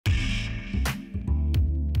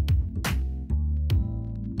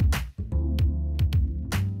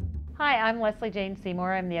Hi, I'm Lesley Jane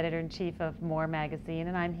Seymour. I'm the editor-in-chief of More Magazine,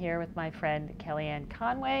 and I'm here with my friend Kellyanne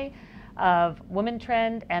Conway of Woman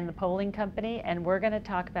Trend and the Polling Company, and we're going to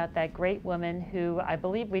talk about that great woman who I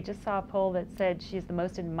believe we just saw a poll that said she's the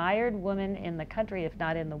most admired woman in the country, if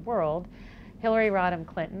not in the world, Hillary Rodham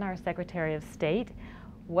Clinton, our Secretary of State.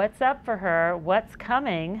 What's up for her? What's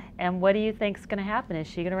coming? And what do you think is going to happen? Is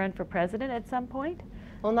she going to run for president at some point?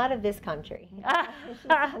 Well, not of this country. She's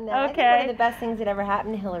done that. Okay. I think one of the best things that ever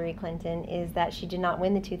happened to Hillary Clinton is that she did not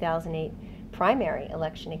win the 2008 primary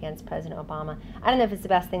election against President Obama. I don't know if it's the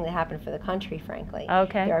best thing that happened for the country, frankly.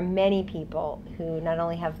 Okay. There are many people who not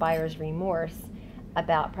only have buyer's remorse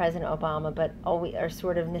about President Obama, but are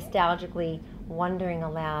sort of nostalgically wondering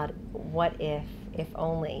aloud, what if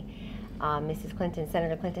only Mrs. Clinton,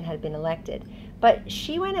 Senator Clinton, had been elected. But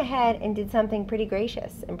she went ahead and did something pretty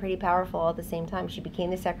gracious and pretty powerful all at the same time. She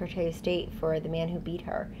became the Secretary of State for the man who beat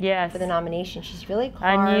her for the nomination. She's really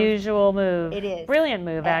carved. Unusual move. It is. Brilliant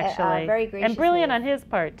move, actually. Very gracious and brilliant move on his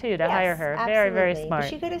part, too, to hire her. Absolutely. Very, very smart. But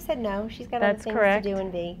she could have said no. She's got That's other things correct. to do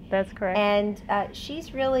and be. That's correct. And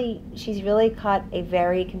she's really cut a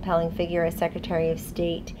very compelling figure as Secretary of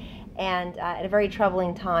State, and at a very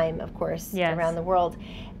troubling time, of course, around the world.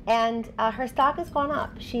 And her stock has gone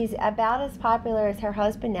up. She's about as popular as her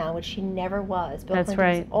husband now, which she never was. Bill Clinton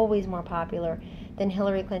was always more popular than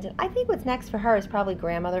Hillary Clinton. I think what's next for her is probably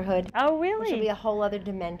grandmotherhood. Oh, really? Which will be a whole other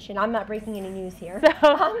dimension. I'm not breaking any news here. So.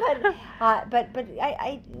 But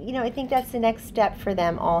I think that's the next step for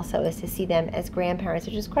them also, is to see them as grandparents,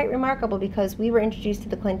 which is quite remarkable because we were introduced to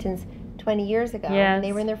the Clintons 20 years ago, and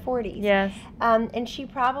they were in their 40s. Yes. And she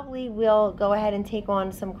probably will go ahead and take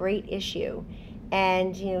on some great issue.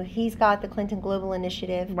 And he's got the Clinton Global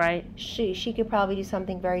Initiative. Right. She could probably do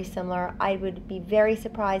something very similar. I would be very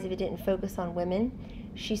surprised if it didn't focus on women.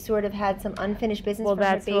 She sort of had some unfinished business from her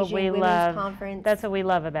Beijing Women's Conference. That's what we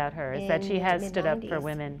love about her, is that she has stood up for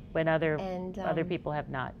women when other people have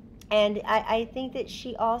not. And I think that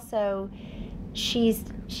she also, she's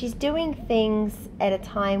doing things at a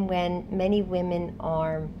time when many women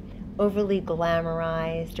are overly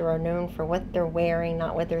glamorized or are known for what they're wearing,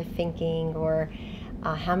 not what they're thinking, or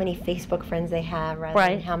how many Facebook friends they have rather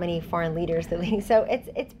than how many foreign leaders they're leading. So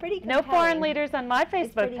it's pretty compelling. No foreign leaders on my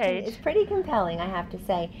Facebook page. It's pretty compelling, I have to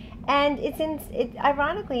say. And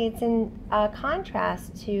ironically, it's in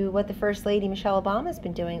contrast to what the First Lady, Michelle Obama, has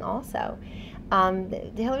been doing also.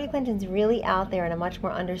 Hillary Clinton's really out there in a much more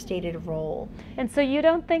understated role. And so you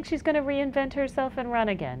don't think she's going to reinvent herself and run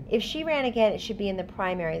again? If she ran again, it should be in the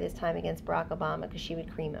primary this time against Barack Obama, because she would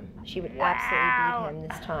cream him. She would absolutely beat him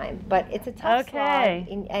this time. But it's a tough slog,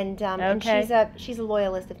 and she's a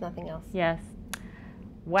loyalist, if nothing else. Yes.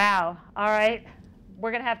 Wow. All right.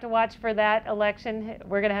 We're going to have to watch for that election.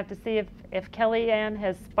 We're going to have to see if Kellyanne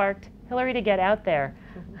has sparked Hillary to get out there.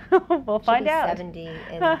 We'll find out. 70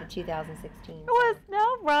 in the 2016. It was,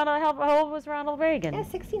 no, how old was Ronald Reagan? Yeah,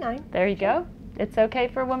 69. There you go. It's okay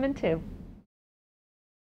for a woman too.